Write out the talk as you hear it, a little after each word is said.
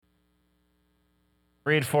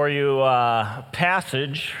Read for you a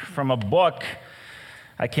passage from a book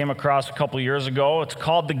I came across a couple years ago. It's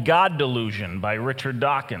called The God Delusion by Richard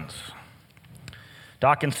Dawkins.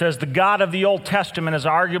 Dawkins says, the God of the Old Testament is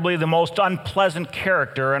arguably the most unpleasant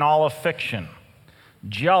character in all of fiction.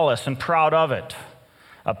 Jealous and proud of it.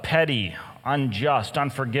 A petty, unjust,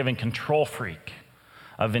 unforgiving control freak.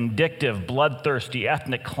 A vindictive, bloodthirsty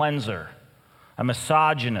ethnic cleanser. A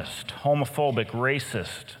misogynist, homophobic,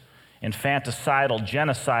 racist, infanticidal,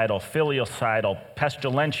 genocidal, filicidal,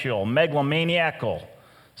 pestilential, megalomaniacal,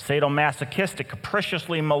 sadomasochistic,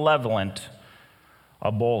 capriciously malevolent,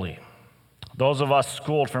 a bully. Those of us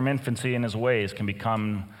schooled from infancy in his ways can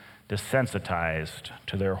become desensitized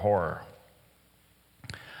to their horror.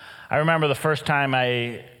 I remember the first time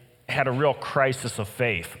I had a real crisis of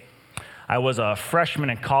faith. I was a freshman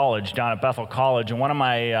in college down at Bethel College, and one of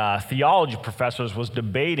my theology professors was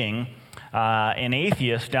debating an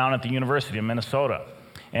atheist down at the University of Minnesota.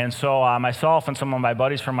 And so myself and some of my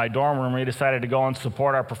buddies from my dorm room, we decided to go and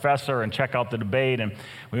support our professor and check out the debate. And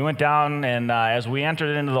we went down, and as we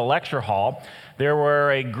entered into the lecture hall, there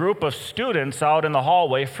were a group of students out in the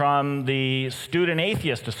hallway from the Student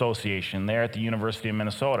Atheist Association there at the University of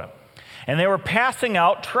Minnesota. And they were passing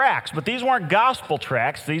out tracts, but these weren't gospel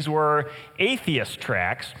tracts, these were atheist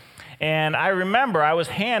tracts. And I remember I was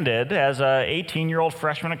handed, as an 18-year-old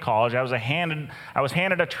freshman at college, I was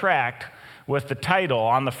handed a tract with the title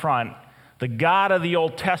on the front, "The God of the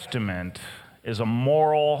Old Testament is a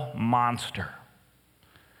moral monster."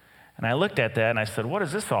 And I looked at that and I said, what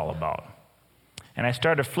is this all about? And I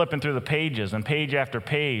started flipping through the pages, and page after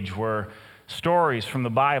page were stories from the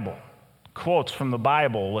Bible, quotes from the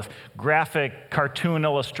Bible with graphic cartoon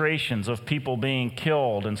illustrations of people being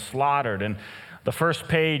killed and slaughtered. And the first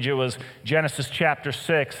page, it was Genesis chapter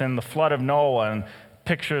 6 and the flood of Noah, and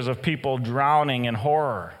pictures of people drowning in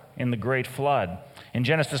horror in the great flood. In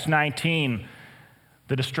Genesis 19,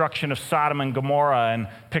 the destruction of Sodom and Gomorrah, and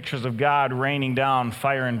pictures of God raining down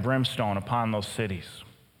fire and brimstone upon those cities.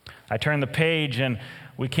 I turned the page and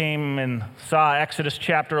we came and saw Exodus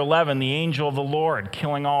chapter 11, the angel of the Lord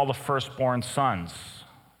killing all the firstborn sons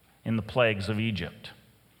in the plagues of Egypt.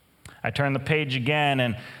 I turned the page again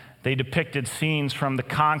and they depicted scenes from the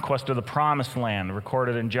conquest of the Promised Land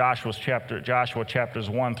recorded in Joshua chapters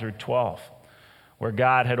 1 through 12, where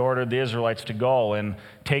God had ordered the Israelites to go and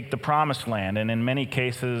take the Promised Land and in many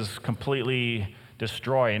cases completely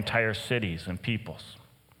destroy entire cities and peoples.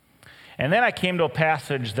 And then I came to a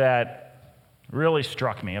passage that really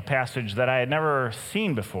struck me, a passage that I had never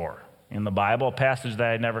seen before in the Bible, a passage that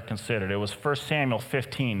I had never considered. It was 1 Samuel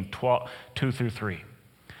 15, 2 through 3,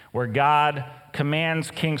 where God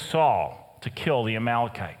commands King Saul to kill the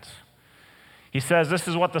Amalekites. He says, this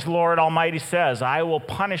is what the Lord Almighty says, I will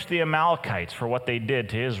punish the Amalekites for what they did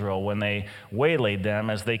to Israel when they waylaid them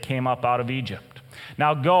as they came up out of Egypt.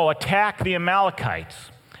 Now go, attack the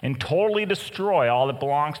Amalekites and totally destroy all that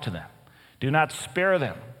belongs to them. Do not spare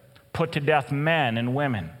them. Put to death men and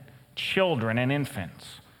women, children and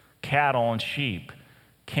infants, cattle and sheep,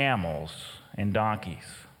 camels and donkeys.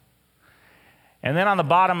 And then on the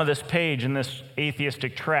bottom of this page in this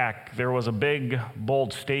atheistic tract, there was a big,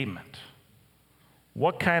 bold statement.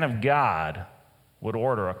 What kind of God would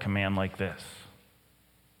order a command like this?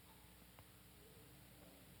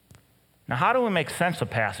 Now, how do we make sense of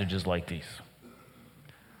passages like these?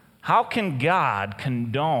 How can God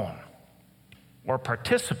condone or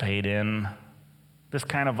participate in this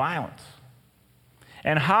kind of violence?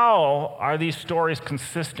 And how are these stories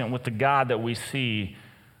consistent with the God that we see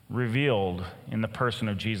revealed in the person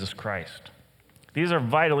of Jesus Christ? These are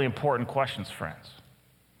vitally important questions, friends.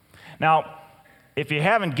 Now, if you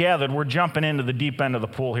haven't gathered, we're jumping into the deep end of the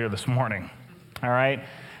pool here this morning, all right?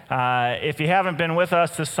 If you haven't been with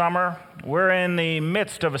us this summer, we're in the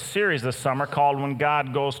midst of a series this summer called When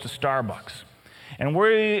God Goes to Starbucks. And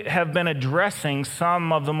we have been addressing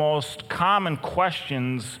some of the most common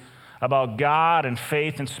questions about God and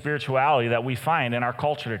faith and spirituality that we find in our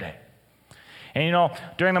culture today. And you know,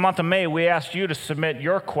 during the month of May, we asked you to submit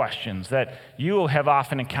your questions that you have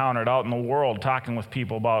often encountered out in the world talking with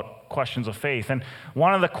people about questions of faith. And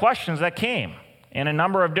one of the questions that came in a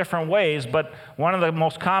number of different ways, but one of the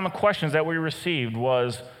most common questions that we received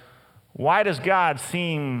was, why does God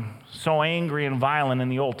seem so angry and violent in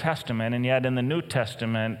the Old Testament, and yet in the New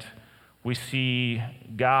Testament we see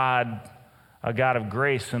God, a God of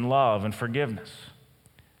grace and love and forgiveness?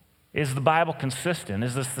 Is the Bible consistent?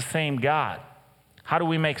 Is this the same God? How do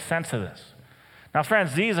we make sense of this? Now,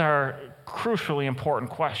 friends, these are crucially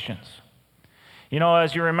important questions. You know,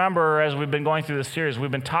 as you remember, as we've been going through this series,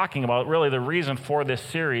 we've been talking about really the reason for this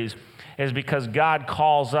series is because God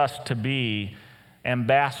calls us to be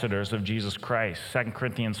ambassadors of Jesus Christ. 2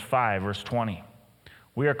 Corinthians 5, verse 20.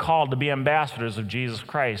 We are called to be ambassadors of Jesus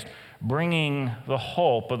Christ, bringing the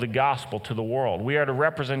hope of the gospel to the world. We are to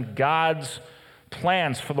represent God's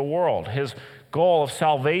plans for the world, his goal of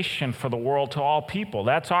salvation for the world to all people.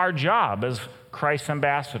 That's our job as Christ's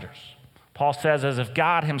ambassadors. Paul says, as if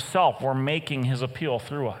God himself were making his appeal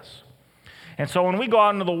through us. And so when we go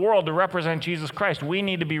out into the world to represent Jesus Christ, we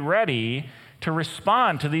need to be ready to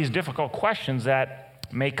respond to these difficult questions that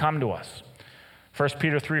may come to us. 1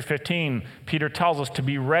 Peter 3:15, Peter tells us to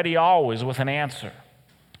be ready always with an answer,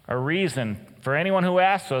 a reason for anyone who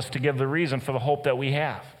asks us to give the reason for the hope that we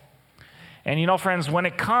have. And you know, friends, when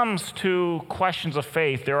it comes to questions of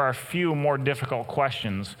faith, there are few more difficult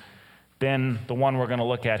questions than the one we're going to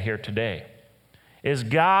look at here today. Is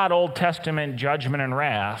God Old Testament judgment and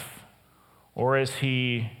wrath, or is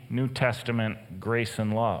he New Testament grace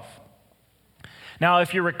and love? Now,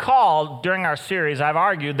 if you recall, during our series, I've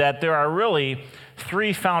argued that there are really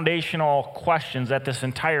three foundational questions that this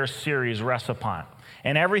entire series rests upon.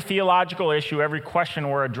 And every theological issue, every question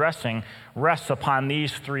we're addressing rests upon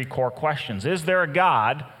these three core questions. Is there a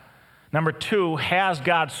God? Number two, has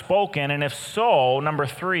God spoken? And if so, number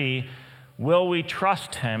three, will we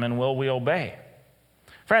trust him and will we obey?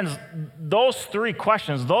 Friends, those three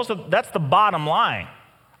questions, that's the bottom line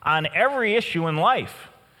on every issue in life.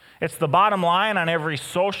 It's the bottom line on every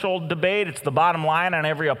social debate. It's the bottom line on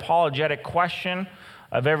every apologetic question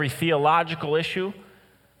of every theological issue.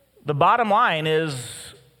 The bottom line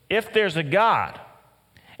is, if there's a God,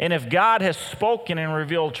 and if God has spoken and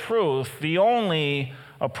revealed truth, the only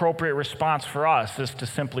appropriate response for us is to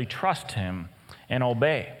simply trust him and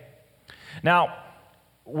obey. Now,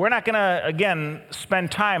 we're not going to, again,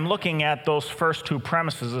 spend time looking at those first two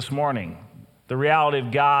premises this morning. The reality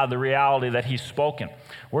of God, the reality that he's spoken.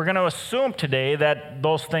 We're going to assume today that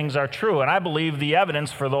those things are true, and I believe the evidence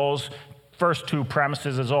for those first two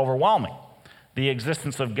premises is overwhelming. The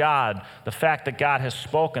existence of God, the fact that God has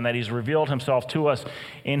spoken, that he's revealed himself to us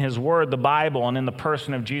in his word, the Bible, and in the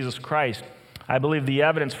person of Jesus Christ. I believe the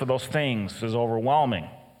evidence for those things is overwhelming.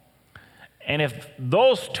 And if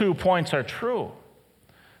those 2 points are true,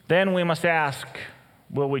 then we must ask,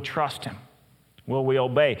 will we trust him? Will we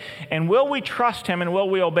obey? And will we trust him and will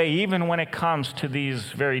we obey even when it comes to these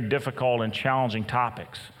very difficult and challenging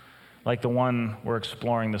topics, like the one we're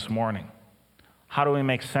exploring this morning? How do we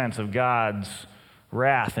make sense of God's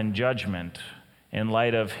wrath and judgment in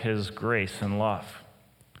light of his grace and love?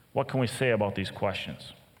 What can we say about these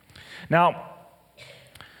questions? Now,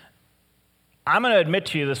 I'm going to admit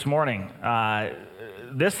to you this morning,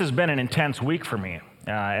 this has been an intense week for me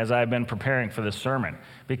as I've been preparing for this sermon,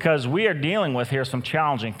 because we are dealing with here some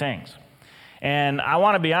challenging things. And I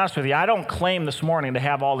want to be honest with you, I don't claim this morning to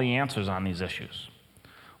have all the answers on these issues.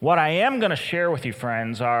 What I am going to share with you,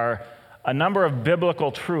 friends, are a number of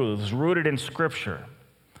biblical truths rooted in Scripture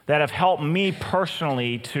that have helped me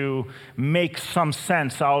personally to make some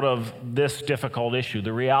sense out of this difficult issue,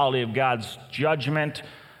 the reality of God's judgment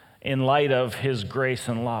in light of his grace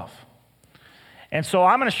and love. And so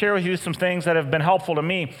I'm going to share with you some things that have been helpful to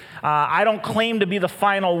me. I don't claim to be the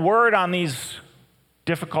final word on these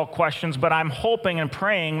difficult questions, but I'm hoping and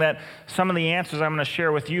praying that some of the answers I'm going to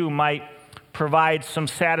share with you might provide some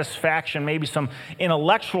satisfaction, maybe some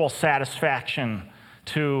intellectual satisfaction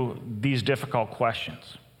to these difficult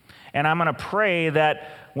questions. And I'm going to pray that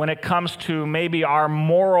when it comes to maybe our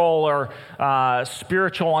moral or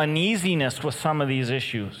spiritual uneasiness with some of these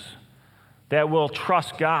issues, that we'll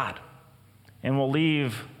trust God and we'll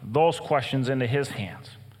leave those questions into his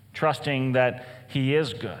hands, trusting that he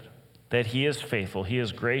is good, that he is faithful, he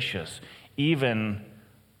is gracious, even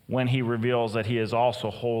when he reveals that he is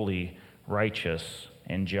also holy, righteous,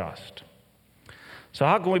 and just. So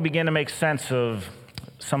how can we begin to make sense of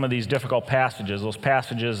some of these difficult passages, those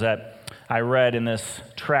passages that I read in this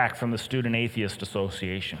tract from the Student Atheist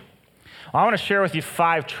Association? I want to share with you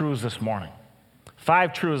 5 truths this morning.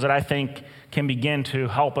 5 truths that I think can begin to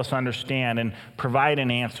help us understand and provide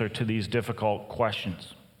an answer to these difficult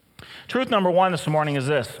questions. Truth number 1 this morning is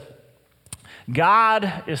this: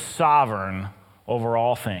 God is sovereign over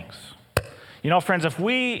all things. You know, friends, if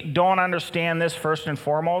we don't understand this first and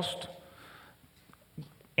foremost,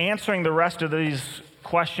 answering the rest of these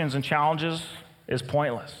questions and challenges is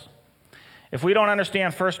pointless. If we don't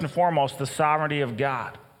understand first and foremost the sovereignty of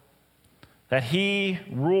God, that he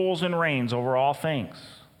rules and reigns over all things,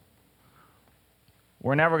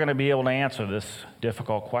 we're never going to be able to answer this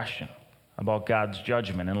difficult question about God's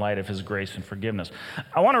judgment in light of his grace and forgiveness.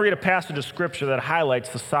 I want to read a passage of Scripture that highlights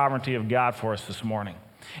the sovereignty of God for us this morning.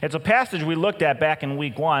 It's a passage we looked at back in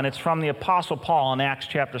week 1. It's from the Apostle Paul in Acts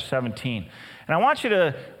chapter 17. And I want you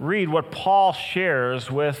to read what Paul shares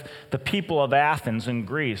with the people of Athens in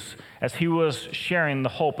Greece as he was sharing the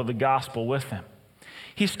hope of the gospel with them.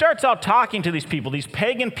 He starts out talking to these people, these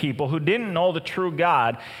pagan people who didn't know the true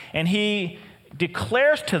God, and he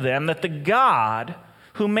declares to them that the God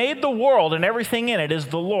who made the world and everything in it is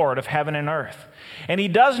the Lord of heaven and earth. And he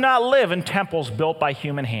does not live in temples built by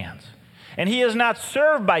human hands. And he is not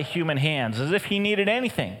served by human hands as if he needed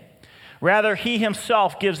anything. Rather, he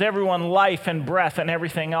himself gives everyone life and breath and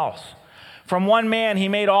everything else. From one man he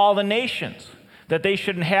made all the nations, that they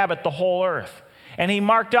should inhabit the whole earth. And he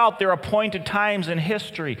marked out their appointed times in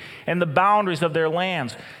history and the boundaries of their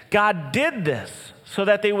lands. God did this so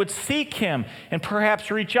that they would seek him and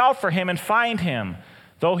perhaps reach out for him and find him,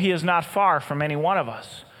 though he is not far from any one of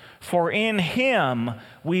us. For in him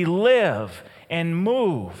we live and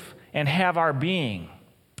move and have our being.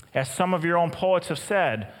 As some of your own poets have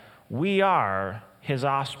said, we are his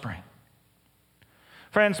offspring.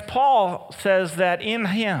 Friends, Paul says that in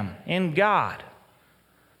him, in God,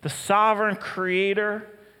 the sovereign creator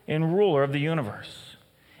and ruler of the universe,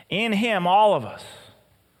 in him all of us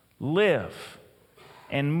live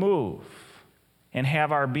and move and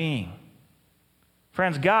have our being.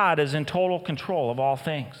 Friends, God is in total control of all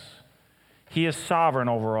things. He is sovereign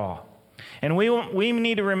over all. And we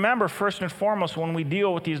need to remember, first and foremost, when we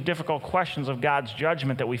deal with these difficult questions of God's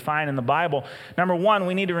judgment that we find in the Bible, number one,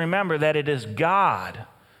 we need to remember that it is God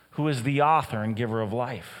who is the author and giver of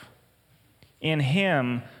life. In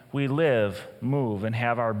him we live, move, and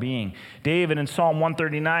have our being. David in Psalm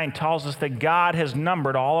 139 tells us that God has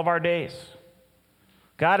numbered all of our days.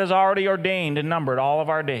 God has already ordained and numbered all of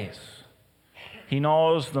our days. He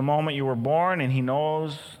knows the moment you were born, and he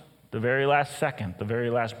knows the very last second, the very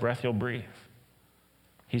last breath you'll breathe.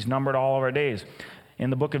 He's numbered all of our days. In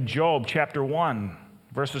the book of Job, chapter 1,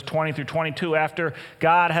 verses 20 through 22, after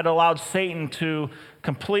God had allowed Satan to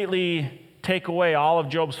completely take away all of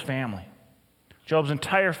Job's family, Job's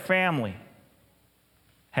entire family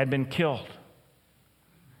had been killed.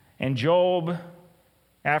 And Job,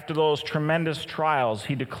 after those tremendous trials,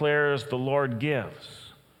 he declares, the Lord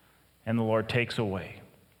gives and the Lord takes away.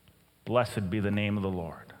 Blessed be the name of the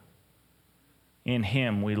Lord. In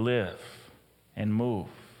him we live and move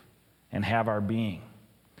and have our being.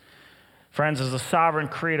 Friends, as the sovereign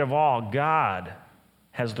creator of all, God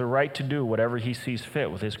has the right to do whatever he sees fit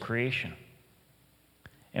with his creation.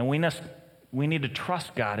 And we need to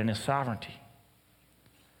trust God in his sovereignty.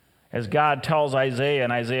 As God tells Isaiah in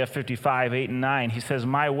Isaiah 55, 8 and 9, he says,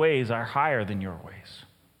 my ways are higher than your ways,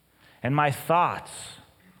 and my thoughts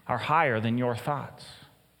are higher than your thoughts.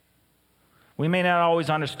 We may not always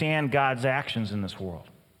understand God's actions in this world.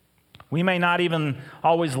 We may not even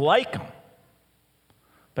always like them.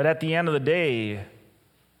 But at the end of the day,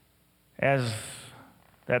 as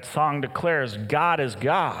that song declares, God is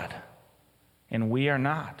God, and we are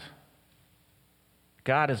not.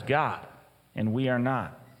 God is God, and we are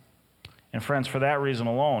not. And friends, for that reason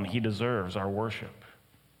alone, he deserves our worship.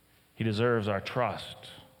 He deserves our trust,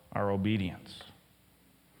 our obedience.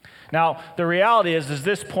 Now, the reality is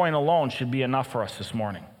this point alone should be enough for us this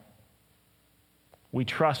morning. We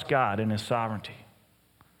trust God in his sovereignty,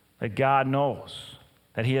 that God knows,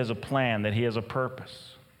 that he has a plan, that he has a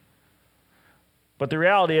purpose. But the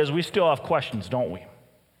reality is we still have questions, don't we?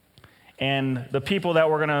 And the people that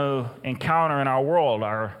we're going to encounter in our world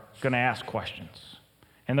are going to ask questions.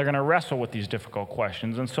 And they're going to wrestle with these difficult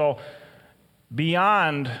questions. And so,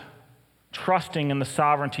 beyond trusting in the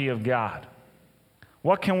sovereignty of God,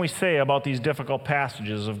 what can we say about these difficult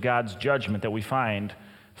passages of God's judgment that we find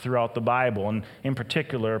throughout the Bible, and in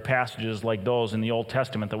particular, passages like those in the Old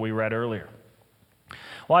Testament that we read earlier?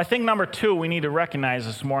 Well, I think number two we need to recognize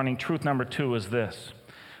this morning, truth number two is this.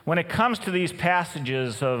 When it comes to these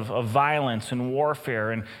passages of violence and warfare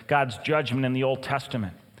and God's judgment in the Old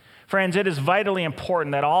Testament, friends, it is vitally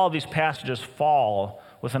important that all of these passages fall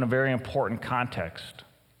within a very important context.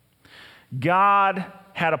 God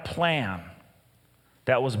had a plan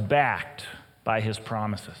that was backed by his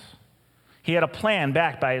promises. He had a plan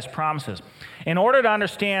backed by his promises. In order to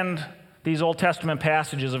understand these Old Testament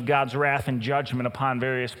passages of God's wrath and judgment upon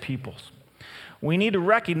various peoples, we need to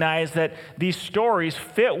recognize that these stories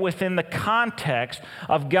fit within the context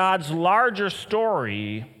of God's larger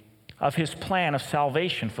story of his plan of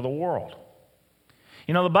salvation for the world.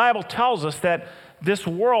 You know, the Bible tells us that this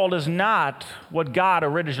world is not what God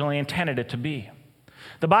originally intended it to be.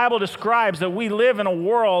 The Bible describes that we live in a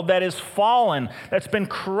world that is fallen, that's been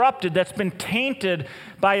corrupted, that's been tainted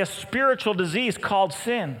by a spiritual disease called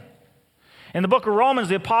sin. In the book of Romans,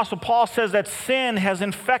 the Apostle Paul says that sin has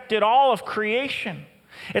infected all of creation.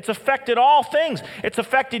 It's affected all things. It's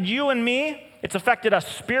affected you and me. It's affected us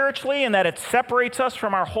spiritually in that it separates us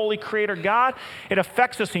from our holy Creator God. It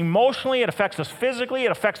affects us emotionally. It affects us physically.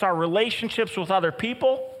 It affects our relationships with other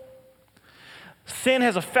people. Sin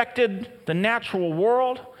has affected the natural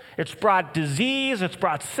world. It's brought disease. It's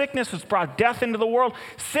brought sickness. It's brought death into the world.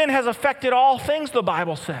 Sin has affected all things, the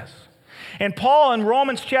Bible says. And Paul in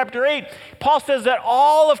Romans chapter 8, Paul says that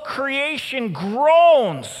all of creation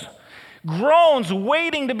groans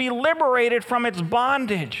waiting to be liberated from its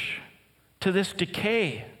bondage to this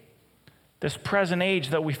decay, this present age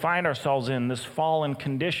that we find ourselves in, this fallen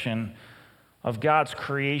condition of God's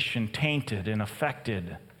creation tainted and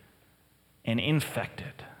affected and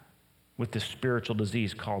infected with this spiritual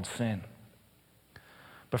disease called sin.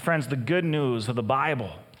 But friends, the good news of the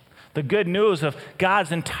Bible, the good news of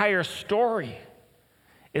God's entire story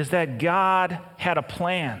is that God had a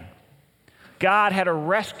plan. God had a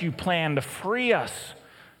rescue plan to free us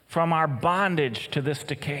from our bondage to this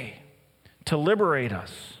decay, to liberate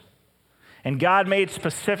us. And God made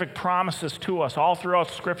specific promises to us all throughout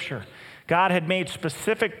Scripture. God had made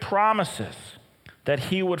specific promises that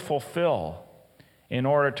He would fulfill in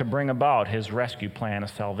order to bring about His rescue plan of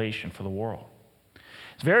salvation for the world.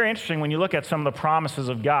 It's very interesting when you look at some of the promises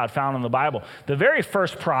of God found in the Bible. The very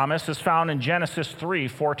first promise is found in Genesis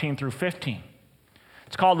 3:14 through 15.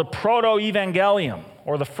 It's called the Proto-Evangelium,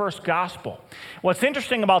 or the first gospel. What's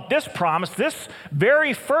interesting about this promise, this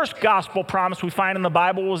very first gospel promise we find in the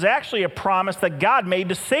Bible was actually a promise that God made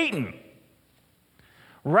to Satan.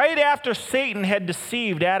 Right after Satan had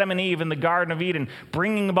deceived Adam and Eve in the Garden of Eden,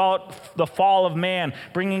 bringing about the fall of man,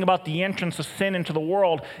 bringing about the entrance of sin into the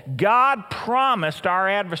world, God promised our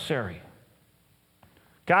adversary.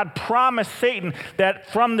 God promised Satan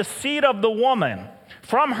that from the seed of the woman,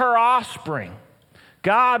 from her offspring,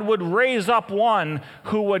 God would raise up one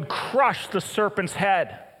who would crush the serpent's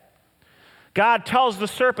head. God tells the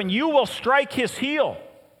serpent, you will strike his heel,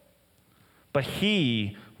 but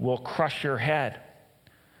he will crush your head.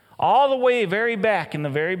 All the way very back in the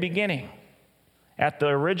very beginning, at the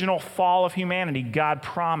original fall of humanity, God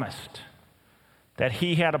promised that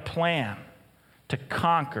He had a plan to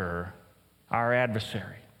conquer our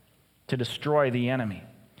adversary, to destroy the enemy.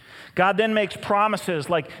 God then makes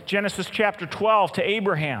promises like Genesis chapter 12 to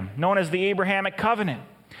Abraham, known as the Abrahamic covenant.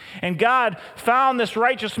 And God found this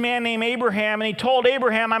righteous man named Abraham, and He told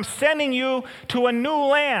Abraham, I'm sending you to a new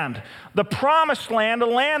land, the promised land, a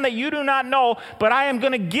land that you do not know, but I am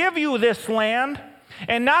going to give you this land.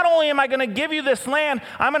 And not only am I going to give you this land,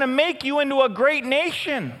 I'm going to make you into a great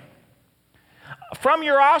nation. From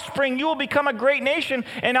your offspring, you will become a great nation.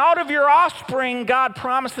 And out of your offspring, God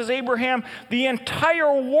promises Abraham, the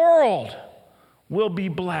entire world will be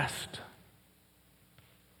blessed.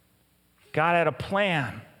 God had a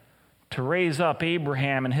plan to raise up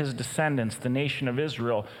Abraham and his descendants, the nation of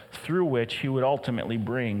Israel, through which He would ultimately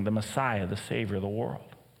bring the Messiah, the Savior of the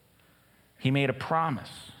world. He made a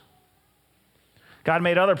promise. God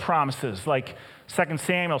made other promises like 2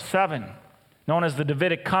 Samuel 7, known as the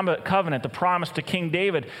Davidic covenant, the promise to King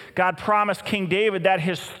David. God promised King David that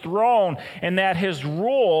his throne and that his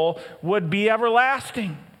rule would be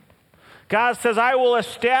everlasting. God says, I will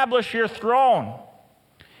establish your throne,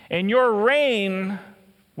 and your reign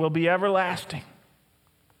will be everlasting.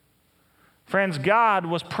 Friends, God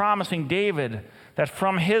was promising David that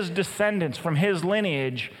from his descendants, from his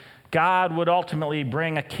lineage, God would ultimately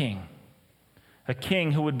bring a king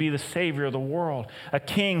who would be the Savior of the world, a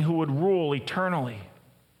king who would rule eternally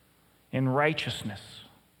in righteousness,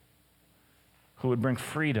 who would bring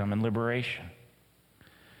freedom and liberation.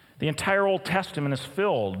 The entire Old Testament is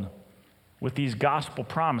filled with these gospel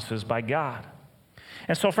promises by God.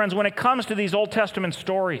 And so, friends, when it comes to these Old Testament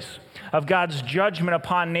stories of God's judgment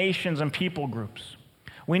upon nations and people groups,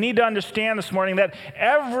 we need to understand this morning that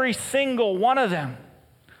every single one of them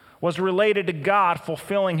was related to God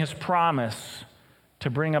fulfilling His promise to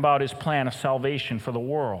bring about His plan of salvation for the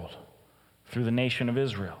world through the nation of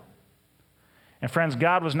Israel. And friends,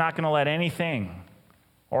 God was not going to let anything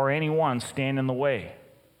or anyone stand in the way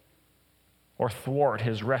or thwart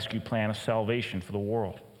His rescue plan of salvation for the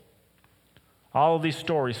world. All of these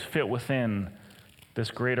stories fit within this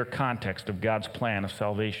greater context of God's plan of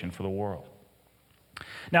salvation for the world.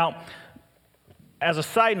 Now, as a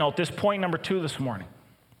side note, this point number 2 this morning,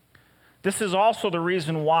 this is also the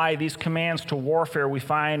reason why these commands to warfare we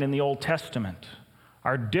find in the Old Testament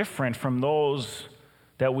are different from those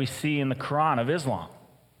that we see in the Quran of Islam.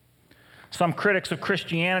 Some critics of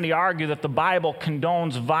Christianity argue that the Bible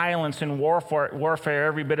condones violence and warfare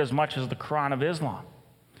every bit as much as the Quran of Islam.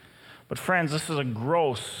 But friends, this is a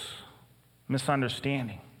gross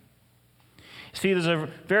misunderstanding. See, there's a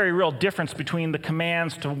very real difference between the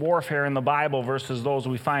commands to warfare in the Bible versus those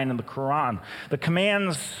we find in the Quran. The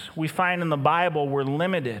commands we find in the Bible were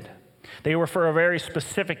limited. They were for a very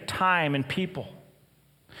specific time and people.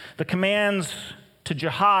 The commands to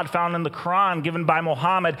jihad found in the Quran given by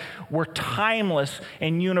Muhammad were timeless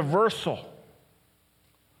and universal.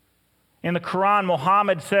 In the Quran,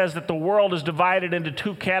 Muhammad says that the world is divided into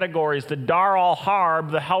two categories, the Dar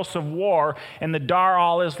al-Harb, the house of war, and the Dar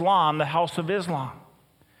al-Islam, the house of Islam.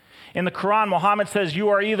 In the Quran, Muhammad says you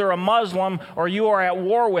are either a Muslim or you are at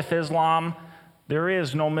war with Islam. There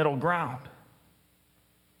is no middle ground.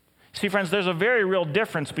 See, friends, there's a very real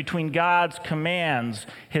difference between God's commands,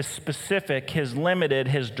 his specific, his limited,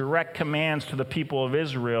 his direct commands to the people of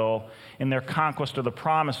Israel in their conquest of the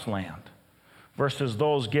Promised Land, versus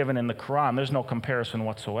those given in the Quran. There's no comparison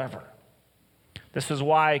whatsoever. This is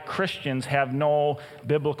why Christians have no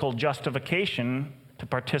biblical justification to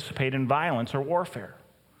participate in violence or warfare.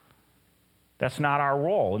 That's not our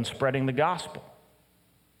role in spreading the gospel.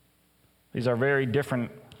 These are very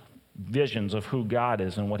different visions of who God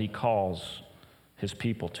is and what he calls his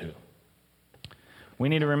people to. We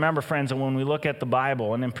need to remember, friends, that when we look at the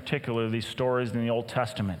Bible, and in particular these stories in the Old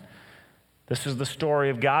Testament, this is the story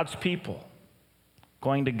of God's people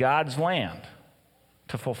going to God's land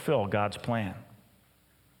to fulfill God's plan.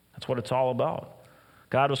 That's what it's all about.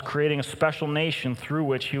 God was creating a special nation through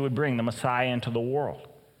which he would bring the Messiah into the world.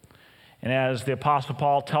 And as the Apostle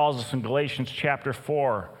Paul tells us in Galatians chapter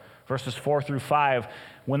 4, verses 4 through 5,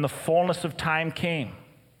 when the fullness of time came,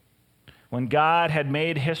 when God had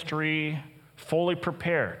made history fully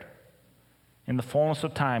prepared, in the fullness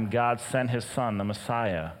of time, God sent his Son, the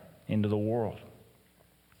Messiah, into the world.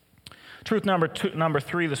 Truth number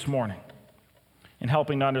three this morning, in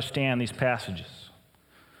helping to understand these passages.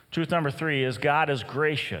 Truth number three is God is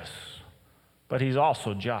gracious, but he's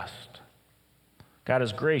also just. God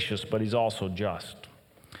is gracious, but he's also just.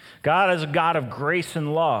 God is a God of grace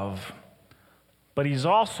and love, but he's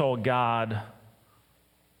also a God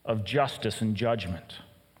of justice and judgment.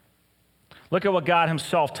 Look at what God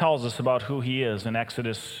himself tells us about who he is in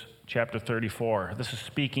Exodus chapter 34. This is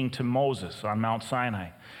speaking to Moses on Mount Sinai.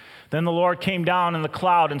 Then the Lord came down in the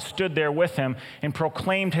cloud and stood there with him and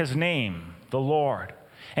proclaimed his name, the Lord.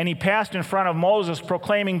 And he passed in front of Moses,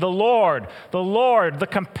 proclaiming, the Lord, the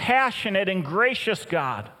compassionate and gracious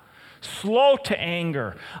God, slow to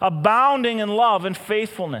anger, abounding in love and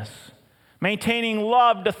faithfulness, maintaining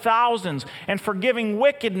love to thousands, and forgiving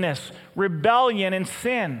wickedness, rebellion, and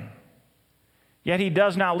sin. Yet he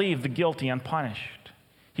does not leave the guilty unpunished.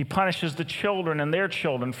 He punishes the children and their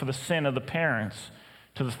children for the sin of the parents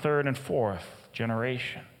to the third and fourth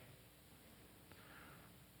generation.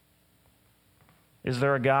 Is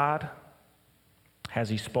there a God? Has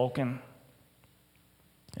he spoken?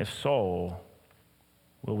 If so,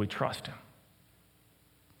 will we trust him?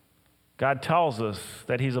 God tells us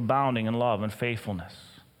that he's abounding in love and faithfulness,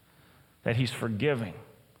 that he's forgiving,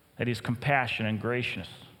 that he's compassionate and gracious.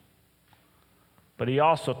 But he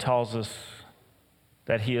also tells us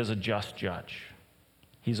that he is a just judge.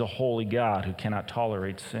 He's a holy God who cannot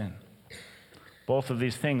tolerate sin. Both of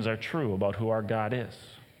these things are true about who our God is.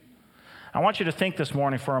 I want you to think this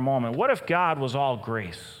morning for a moment. What if God was all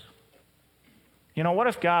grace? You know, what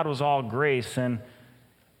if God was all grace and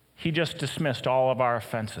he just dismissed all of our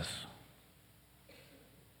offenses?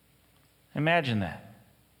 Imagine that.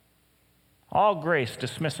 All grace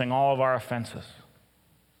dismissing all of our offenses.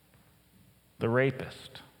 The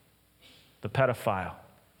rapist, the pedophile,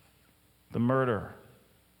 the murderer,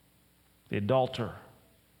 the adulterer,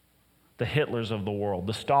 the Hitlers of the world,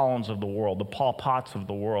 the Stalins of the world, the Pol Pots of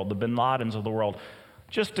the world, the Bin Ladens of the world,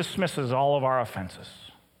 just dismisses all of our offenses.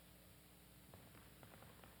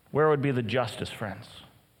 Where would be the justice, friends?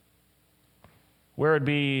 Where would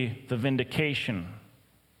be the vindication?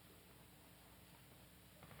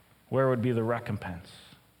 Where would be the recompense?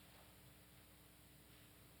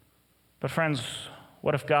 But friends,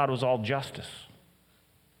 what if God was all justice?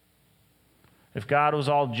 If God was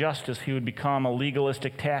all justice, he would become a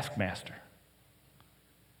legalistic taskmaster.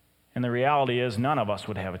 And the reality is none of us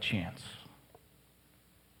would have a chance.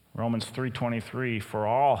 Romans 3:23, for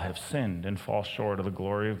all have sinned and fall short of the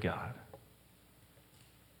glory of God.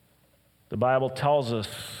 The Bible tells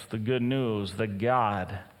us the good news that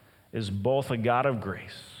God is both a God of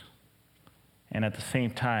grace and at the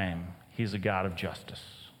same time, he's a God of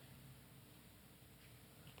justice.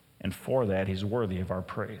 And for that, he's worthy of our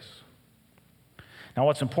praise. Now,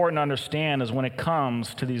 what's important to understand is when it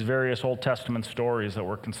comes to these various Old Testament stories that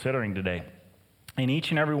we're considering today, in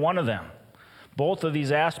each and every one of them, Both of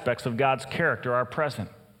these aspects of God's character are present.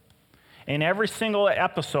 In every single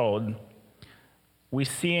episode, we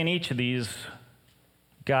see in each of these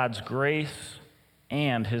God's grace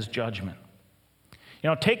and his judgment.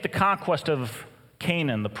 Take the conquest of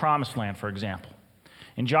Canaan, the promised land, for example.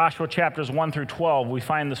 In Joshua chapters 1 through 12, we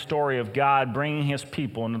find the story of God bringing his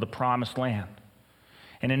people into the promised land.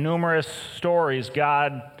 And in numerous stories,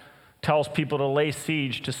 God tells people to lay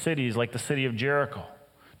siege to cities like the city of Jericho,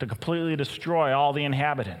 to completely destroy all the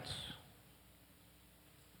inhabitants.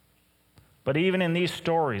 But even in these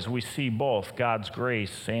stories, we see both God's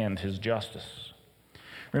grace and his justice.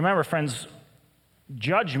 Remember, friends,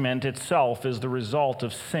 judgment itself is the result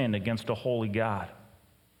of sin against a holy God.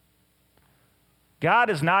 God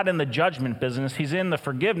is not in the judgment business, he's in the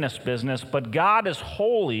forgiveness business, but God is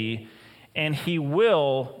holy and he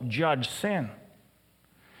will judge sin.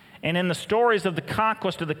 And in the stories of the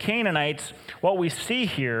conquest of the Canaanites, what we see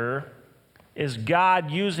here is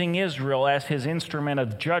God using Israel as his instrument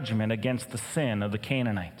of judgment against the sin of the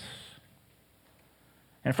Canaanites.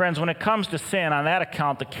 And friends, when it comes to sin, on that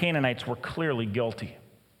account, the Canaanites were clearly guilty.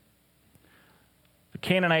 The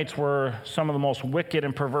Canaanites were some of the most wicked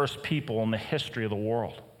and perverse people in the history of the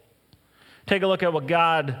world. Take a look at what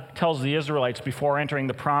God tells the Israelites before entering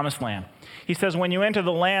the promised land. He says, when you enter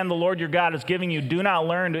the land the Lord your God is giving you, do not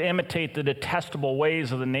learn to imitate the detestable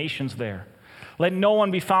ways of the nations there. Let no one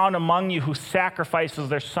be found among you who sacrifices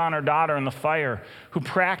their son or daughter in the fire, who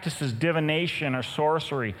practices divination or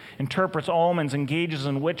sorcery, interprets omens, engages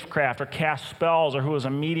in witchcraft, or casts spells, or who is a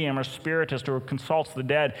medium or spiritist, or who consults the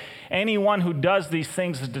dead. Anyone who does these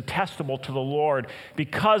things is detestable to the Lord.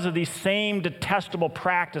 Because of these same detestable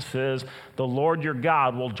practices, the Lord your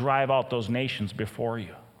God will drive out those nations before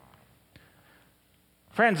you.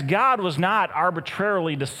 Friends, God was not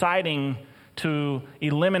arbitrarily deciding to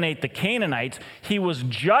eliminate the Canaanites. He was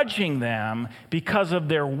judging them because of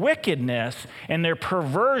their wickedness and their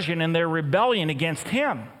perversion and their rebellion against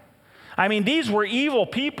him. I mean, these were evil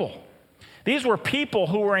people. These were people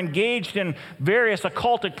who were engaged in various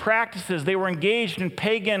occultic practices. They were engaged in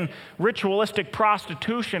pagan ritualistic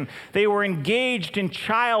prostitution. They were engaged in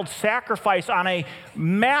child sacrifice on a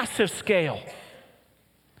massive scale.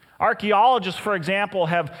 Archaeologists, for example,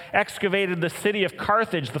 have excavated the city of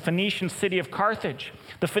Carthage, the Phoenician city of Carthage.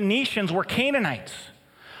 The Phoenicians were Canaanites.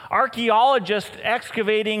 Archaeologists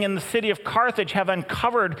excavating in the city of Carthage have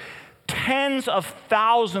uncovered tens of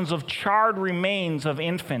thousands of charred remains of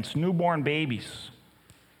infants, newborn babies,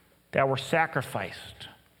 that were sacrificed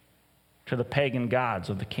to the pagan gods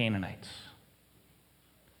of the Canaanites.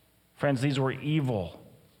 Friends, these were evil,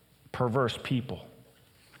 perverse people.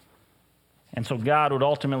 And so God would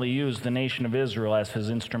ultimately use the nation of Israel as his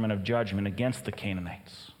instrument of judgment against the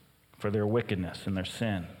Canaanites for their wickedness and their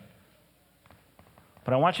sin.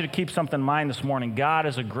 But I want you to keep something in mind this morning. God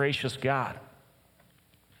is a gracious God,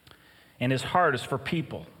 and his heart is for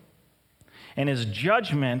people. And his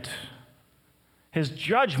judgment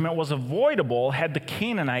was avoidable had the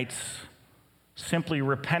Canaanites simply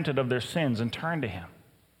repented of their sins and turned to him.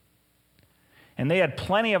 And they had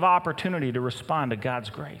plenty of opportunity to respond to God's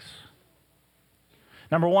grace.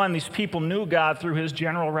 Number one, these people knew God through his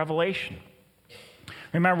general revelation.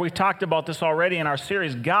 Remember, we've talked about this already in our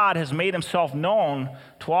series. God has made himself known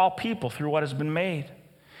to all people through what has been made.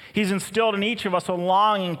 He's instilled in each of us a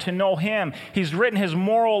longing to know him. He's written his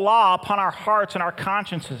moral law upon our hearts and our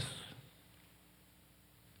consciences.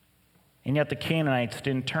 And yet the Canaanites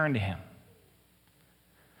didn't turn to him.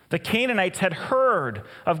 The Canaanites had heard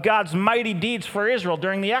of God's mighty deeds for Israel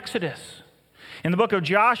during the Exodus. In the book of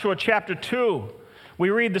Joshua, chapter 2, we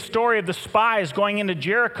read the story of the spies going into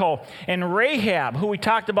Jericho, and Rahab, who we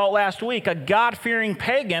talked about last week, a God-fearing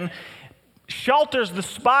pagan, shelters the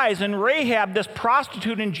spies. And Rahab, this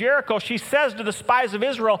prostitute in Jericho, she says to the spies of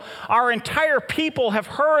Israel, our entire people have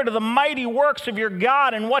heard of the mighty works of your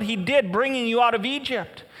God and what he did bringing you out of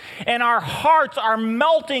Egypt. And our hearts are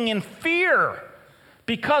melting in fear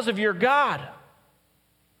because of your God.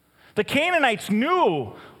 The Canaanites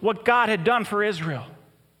knew what God had done for Israel.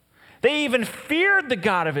 They even feared the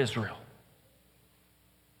God of Israel.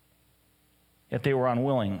 Yet they were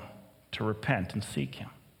unwilling to repent and seek him.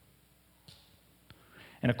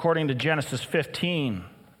 And according to Genesis 15,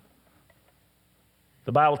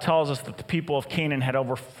 the Bible tells us that the people of Canaan had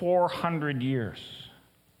over 400 years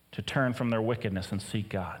to turn from their wickedness and seek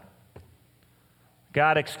God.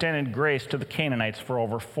 God extended grace to the Canaanites for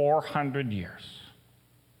over 400 years,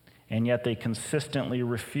 and yet they consistently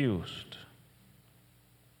refused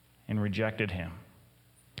and rejected him.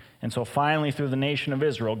 And so finally, through the nation of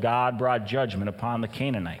Israel, God brought judgment upon the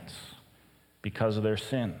Canaanites because of their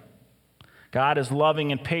sin. God is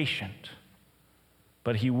loving and patient,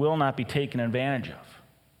 but he will not be taken advantage of.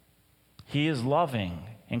 He is loving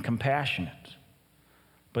and compassionate,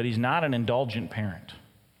 but he's not an indulgent parent.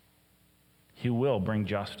 He will bring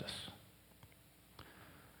justice.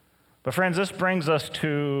 But friends, this brings us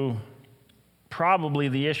to probably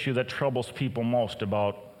the issue that troubles people most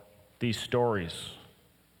about these stories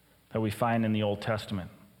that we find in the Old Testament.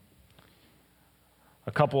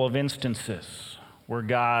 A couple of instances where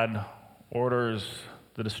God orders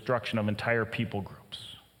the destruction of entire people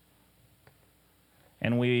groups.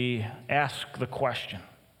 And we ask the question,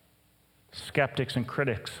 skeptics and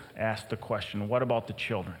critics ask the question, what about the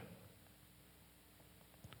children?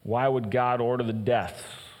 Why would God order the deaths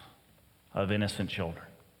of innocent children?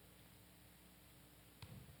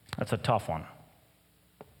 That's a tough one.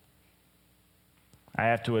 I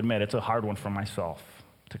have to admit, it's a hard one for myself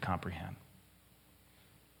to comprehend.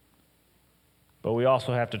 But we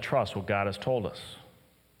also have to trust what God has told us.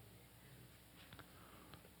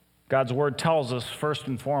 God's word tells us, first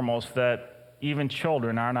and foremost, that even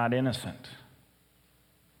children are not innocent.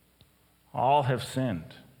 All have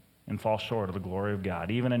sinned and fall short of the glory of God.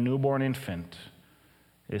 Even a newborn infant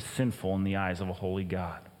is sinful in the eyes of a holy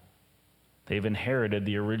God. They've inherited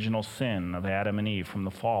the original sin of Adam and Eve from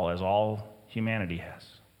the fall, as all humanity has.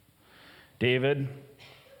 David,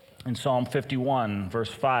 in Psalm 51,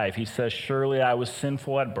 verse 5, he says, "Surely I was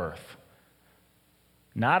sinful at birth."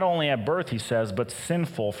 Not only at birth, he says, but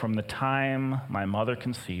sinful from the time my mother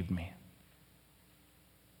conceived me.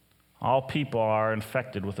 All people are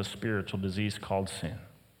infected with a spiritual disease called sin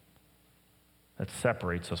that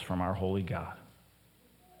separates us from our holy God.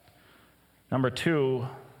 Number two,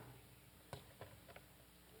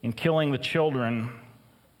 in killing the children,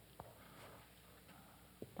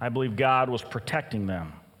 I believe God was protecting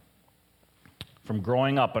them from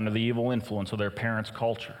growing up under the evil influence of their parents'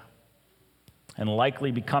 culture and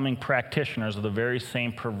likely becoming practitioners of the very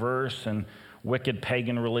same perverse and wicked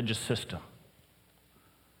pagan religious system.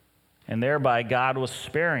 And thereby, God was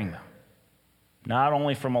sparing them, not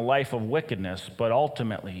only from a life of wickedness, but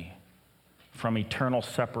ultimately from eternal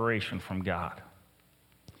separation from God.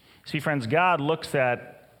 See, friends, God looks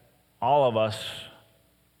at all of us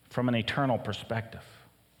from an eternal perspective.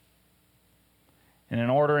 And in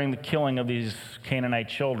ordering the killing of these Canaanite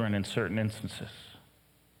children in certain instances,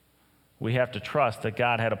 we have to trust that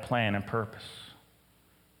God had a plan and purpose,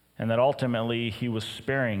 and that ultimately he was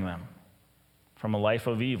sparing them from a life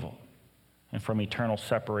of evil and from eternal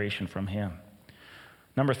separation from him.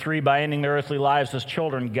 Number three, by ending their earthly lives as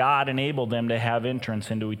children, God enabled them to have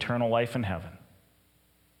entrance into eternal life in heaven.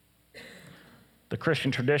 The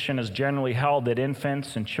Christian tradition has generally held that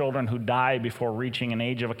infants and children who die before reaching an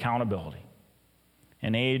age of accountability,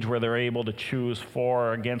 an age where they're able to choose for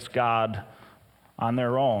or against God on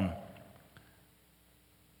their own,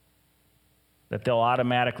 that they'll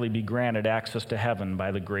automatically be granted access to heaven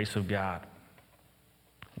by the grace of God.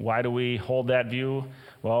 Why do we hold that view?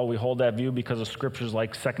 Well, we hold that view because of scriptures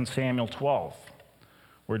like 2 Samuel 12,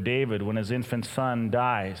 where David, when his infant son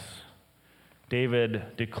dies,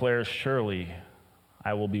 David declares, "Surely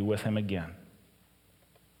I will be with him again."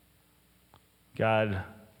 God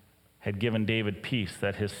had given David peace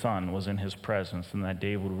that his son was in his presence and that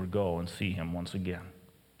David would go and see him once again.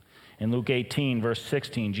 In Luke 18, verse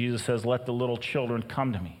 16, Jesus says, "Let the little children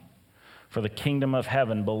come to me, for the kingdom of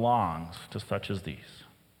heaven belongs to such as these."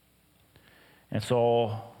 And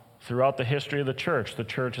so, throughout the history of the church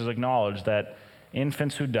has acknowledged that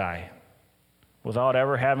infants who die without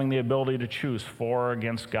ever having the ability to choose for or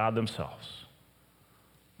against God themselves,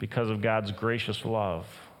 because of God's gracious love,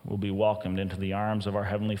 will be welcomed into the arms of our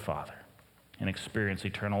Heavenly Father and experience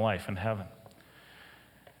eternal life in heaven.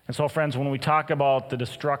 And so, friends, when we talk about the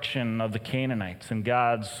destruction of the Canaanites and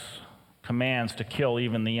God's commands to kill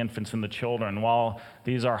even the infants and the children, while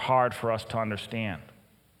these are hard for us to understand,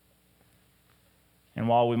 and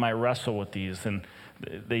while we might wrestle with these, and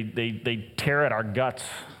they tear at our guts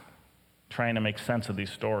trying to make sense of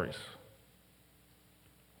these stories,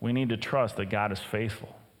 we need to trust that God is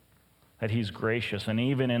faithful, that he's gracious, and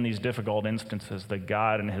even in these difficult instances, that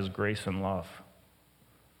God in his grace and love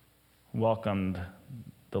welcomed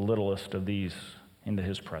the littlest of these into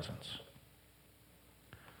his presence.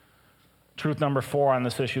 Truth number 4 on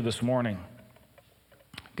this issue this morning: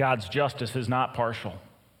 God's justice is not partial.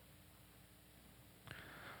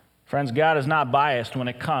 Friends, God is not biased when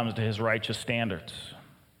it comes to his righteous standards.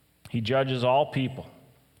 He judges all people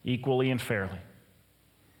equally and fairly.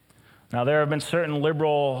 Now, there have been certain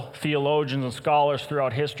liberal theologians and scholars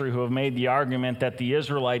throughout history who have made the argument that the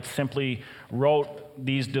Israelites simply wrote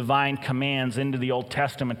these divine commands into the Old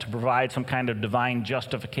Testament to provide some kind of divine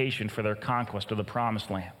justification for their conquest of the Promised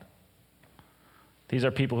Land. These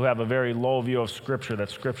are people who have a very low view of Scripture, that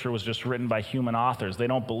Scripture was just written by human authors. They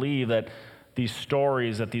don't believe that these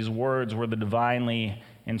stories, that these words were the divinely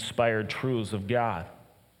inspired truths of God.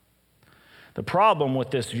 The problem with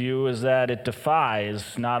this view is that it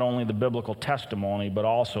defies not only the biblical testimony, but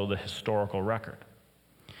also the historical record.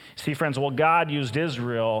 See, friends, while God used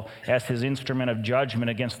Israel as his instrument of judgment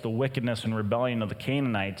against the wickedness and rebellion of the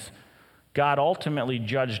Canaanites, God ultimately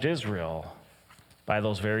judged Israel by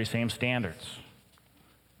those very same standards.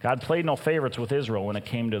 God played no favorites with Israel when it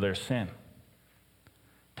came to their sin.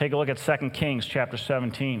 Take a look at 2 Kings chapter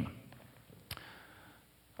 17.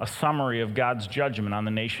 A summary of God's judgment on the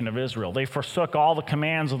nation of Israel. They forsook all the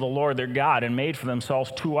commands of the Lord their God and made for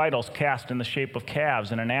themselves 2 idols cast in the shape of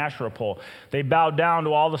calves and an Asherah pole. They bowed down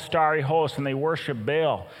to all the starry hosts and they worshiped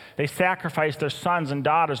Baal. They sacrificed their sons and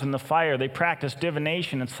daughters in the fire. They practiced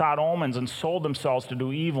divination and sought omens and sold themselves to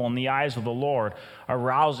do evil in the eyes of the Lord,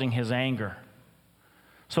 arousing his anger.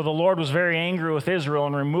 So the Lord was very angry with Israel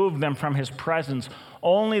and removed them from his presence.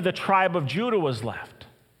 Only the tribe of Judah was left.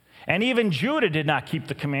 And even Judah did not keep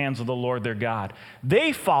the commands of the Lord their God.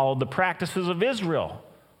 They followed the practices of Israel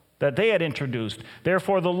that they had introduced.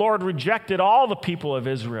 Therefore, the Lord rejected all the people of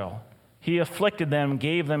Israel. He afflicted them and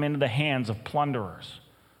gave them into the hands of plunderers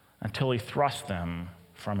until he thrust them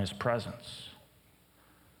from his presence.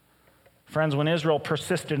 Friends, when Israel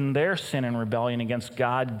persisted in their sin and rebellion against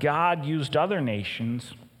God, God used other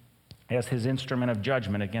nations as his instrument of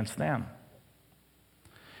judgment against them.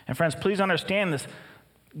 And friends, please understand this.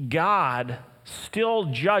 God still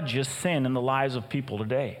judges sin in the lives of people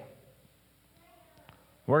today.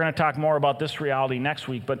 We're going to talk more about this reality next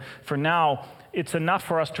week, but for now, it's enough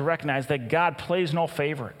for us to recognize that God plays no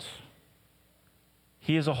favorites.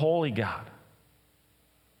 He is a holy God.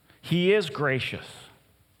 He is gracious,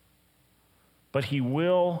 but he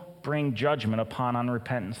will bring judgment upon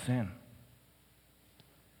unrepentant sin.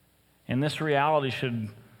 And this reality should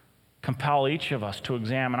compel each of us to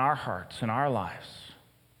examine our hearts and our lives.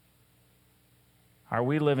 Are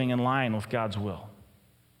we living in line with God's will?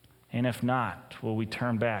 And if not, will we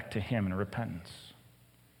turn back to him in repentance?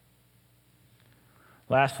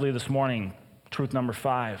 Lastly, this morning, truth number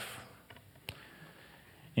 5.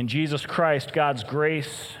 In Jesus Christ, God's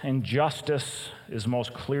grace and justice is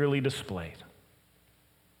most clearly displayed.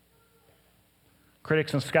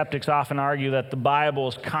 Critics and skeptics often argue that the Bible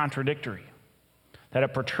is contradictory, that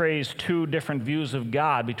it portrays 2 different views of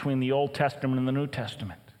God between the Old Testament and the New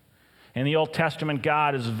Testament. In the Old Testament,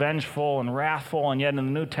 God is vengeful and wrathful, and yet in the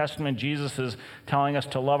New Testament, Jesus is telling us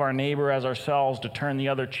to love our neighbor as ourselves, to turn the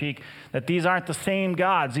other cheek, that these aren't the same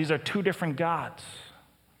gods. These are 2 different gods.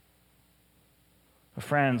 But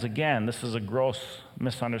friends, again, this is a gross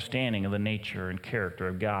misunderstanding of the nature and character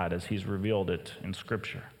of God as he's revealed it in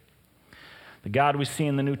Scripture. The God we see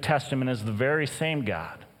in the New Testament is the very same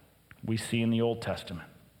God we see in the Old Testament.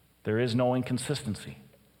 There is no inconsistency.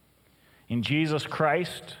 In Jesus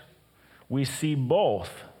Christ, we see both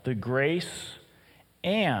the grace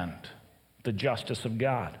and the justice of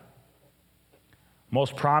God.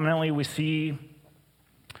 Most prominently, we see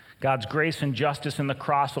God's grace and justice in the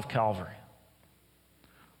cross of Calvary,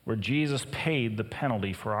 where Jesus paid the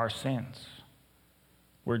penalty for our sins,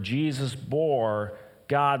 where Jesus bore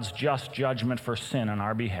God's just judgment for sin on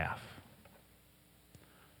our behalf.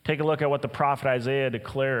 Take a look at what the prophet Isaiah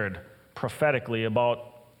declared prophetically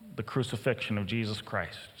about the crucifixion of Jesus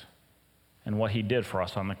Christ and what he did for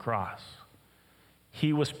us on the cross.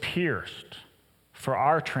 He was pierced for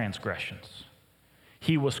our transgressions.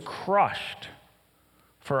 He was crushed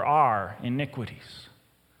for our iniquities.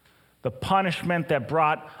 The punishment that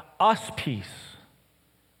brought us peace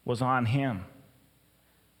was on him,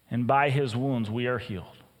 and by his wounds we are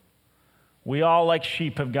healed. We all, like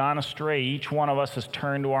sheep, have gone astray. Each one of us has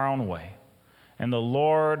turned to our own way, and the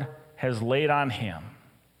Lord has laid on him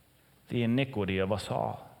the iniquity of us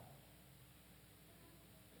all.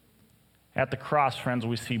 At the cross, friends,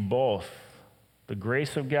 we see both the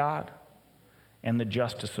grace of God and the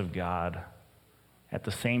justice of God at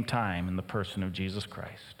the same time in the person of Jesus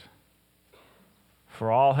Christ. For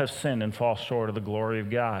all have sinned and fall short of the glory of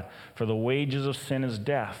God. For the wages of sin is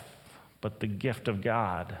death, but the gift of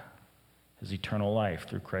God is eternal life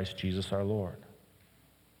through Christ Jesus our Lord.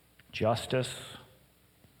 Justice,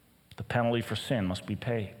 the penalty for sin, must be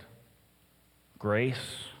paid.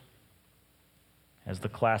 Grace, as the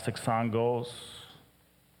classic song goes,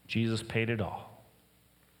 Jesus paid it all.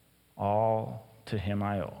 All to him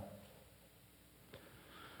I owe.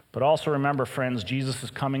 But also remember, friends, Jesus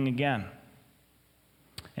is coming again.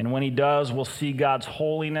 And when he does, we'll see God's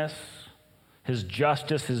holiness, his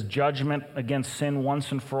justice, his judgment against sin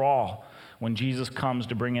once and for all when Jesus comes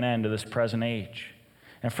to bring an end to this present age.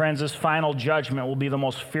 And friends, this final judgment will be the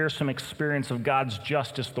most fearsome experience of God's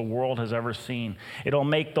justice the world has ever seen. It'll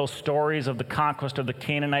make those stories of the conquest of the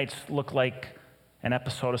Canaanites look like an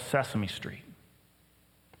episode of Sesame Street.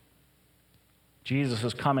 Jesus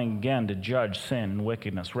is coming again to judge sin and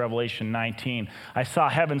wickedness. Revelation 19. I saw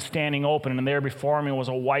heaven standing open, and there before me was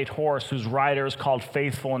a white horse whose rider is called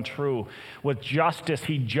Faithful and True. With justice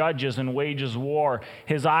he judges and wages war.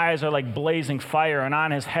 His eyes are like blazing fire, and on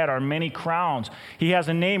his head are many crowns. He has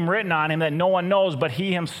a name written on him that no one knows but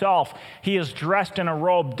he himself. He is dressed in a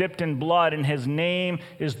robe dipped in blood, and his name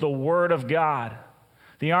is the Word of God.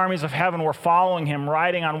 The armies of heaven were following him,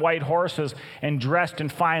 riding on white horses and dressed in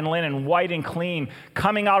fine linen, white and clean.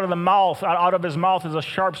 Coming out of his mouth is a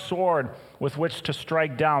sharp sword with which to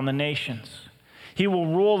strike down the nations. He will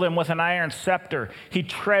rule them with an iron scepter. He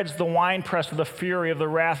treads the winepress of the fury of the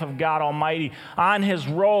wrath of God Almighty. On his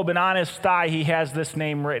robe and on his thigh he has this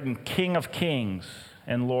name written, King of Kings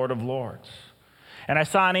and Lord of Lords. And I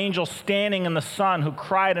saw an angel standing in the sun who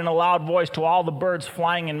cried in a loud voice to all the birds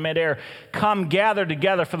flying in midair, come gather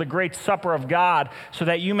together for the great supper of God, so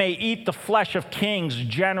that you may eat the flesh of kings,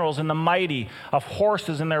 generals, and the mighty, of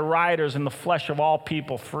horses and their riders, and the flesh of all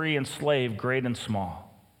people, free and slave, great and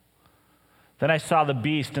small. Then I saw the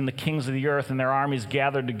beast and the kings of the earth and their armies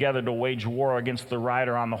gathered together to wage war against the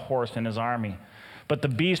rider on the horse and his army. But the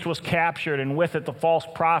beast was captured, and with it the false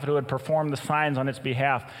prophet who had performed the signs on its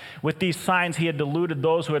behalf. With these signs he had deluded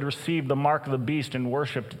those who had received the mark of the beast and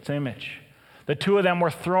worshipped its image. The two of them were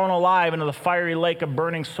thrown alive into the fiery lake of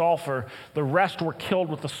burning sulfur. The rest were killed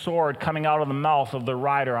with the sword coming out of the mouth of the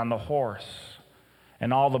rider on the horse.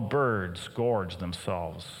 And all the birds gorged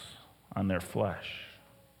themselves on their flesh.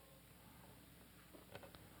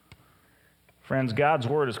 Friends, God's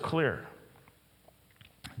word is clear.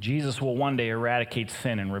 Jesus will one day eradicate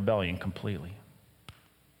sin and rebellion completely.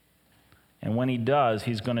 And when he does,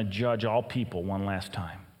 he's going to judge all people one last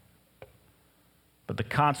time. But the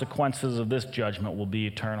consequences of this judgment will be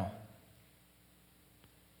eternal.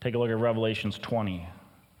 Take a look at Revelations 20,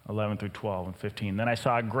 11 through 12 and 15. Then I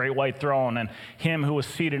saw a great white throne and him who was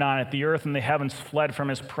seated on it. The earth and the heavens fled from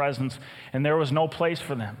his presence, and there was no place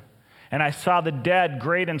for them. And I saw the dead,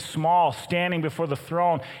 great and small, standing before the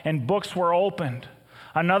throne, and books were opened.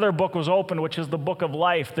 Another book was opened, which is the book of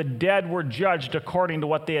life. The dead were judged according to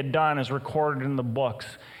what they had done, as recorded in the books.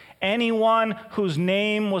 Anyone whose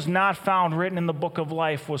name was not found written in the book of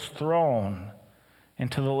life was thrown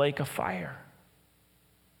into the lake of fire.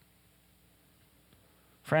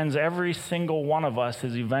 Friends, every single one of us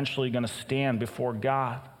is eventually going to stand before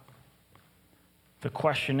God. The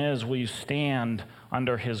question is, will you stand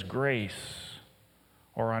under his grace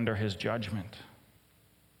or under his judgment?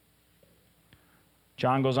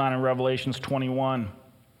 John goes on in Revelations 21.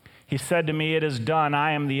 He said to me, it is done.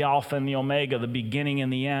 I am the Alpha and the Omega, the beginning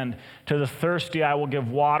and the end. To the thirsty I will give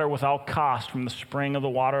water without cost from the spring of the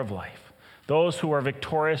water of life. Those who are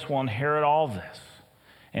victorious will inherit all this,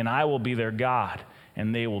 and I will be their God,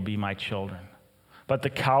 and they will be my children. But the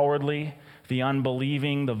cowardly, the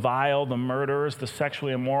unbelieving, the vile, the murderers, the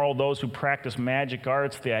sexually immoral, those who practice magic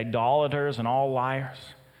arts, the idolaters, and all liars,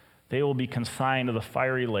 they will be consigned to the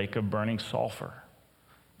fiery lake of burning sulfur.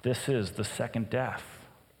 This is the second death.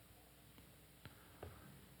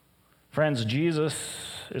 Friends, Jesus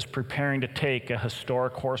is preparing to take a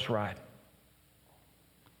historic horse ride,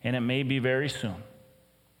 and it may be very soon.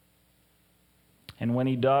 And when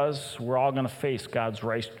he does, we're all going to face God's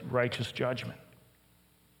righteous judgment.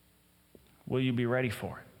 Will you be ready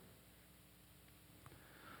for it?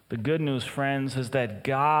 The good news, friends, is that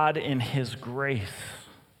God in his grace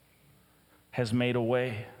has made a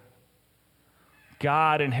way.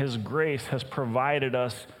 God in his grace has provided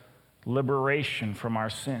us liberation from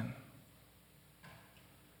our sin.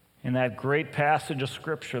 In that great passage of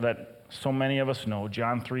Scripture that so many of us know,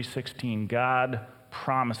 John 3:16, God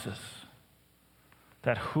promises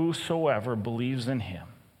that whosoever believes in him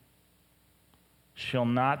shall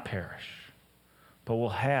not perish, but will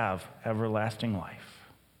have everlasting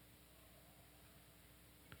life.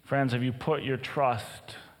 Friends, have you put your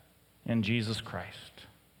trust in Jesus Christ?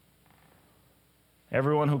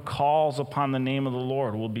 Everyone who calls upon the name of the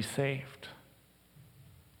Lord will be saved.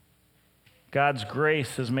 God's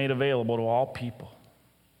grace is made available to all people.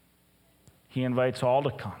 He invites all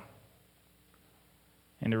to come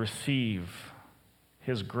and to receive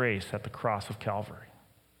his grace at the cross of Calvary.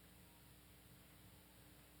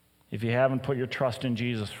 If you haven't put your trust in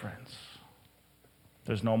Jesus, friends,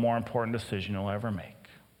 there's no more important decision you'll ever make.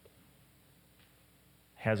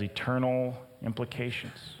 It has eternal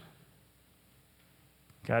implications.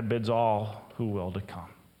 God bids all who will to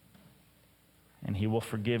come, and he will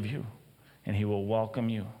forgive you, and he will welcome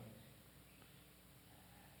you,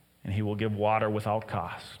 and he will give water without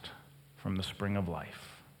cost from the spring of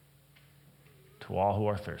life to all who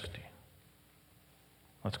are thirsty.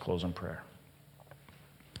 Let's close in prayer.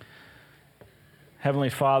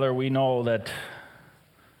 Heavenly Father, we know that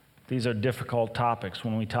these are difficult topics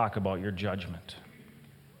when we talk about your judgment.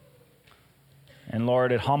 And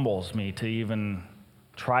Lord, it humbles me to even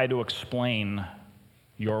try to explain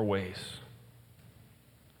your ways.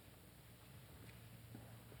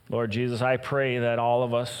 Lord Jesus, I pray that all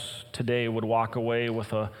of us today would walk away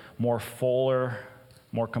with a more fuller,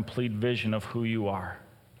 more complete vision of who you are.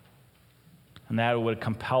 And that it would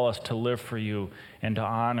compel us to live for you and to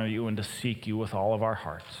honor you and to seek you with all of our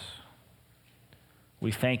hearts.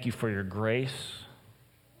 We thank you for your grace,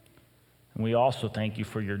 and we also thank you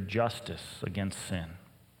for your justice against sin.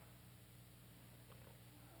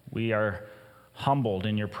 We are humbled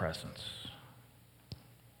in your presence.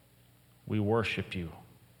 We worship you.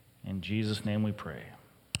 In Jesus' name we pray.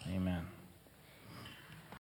 Amen.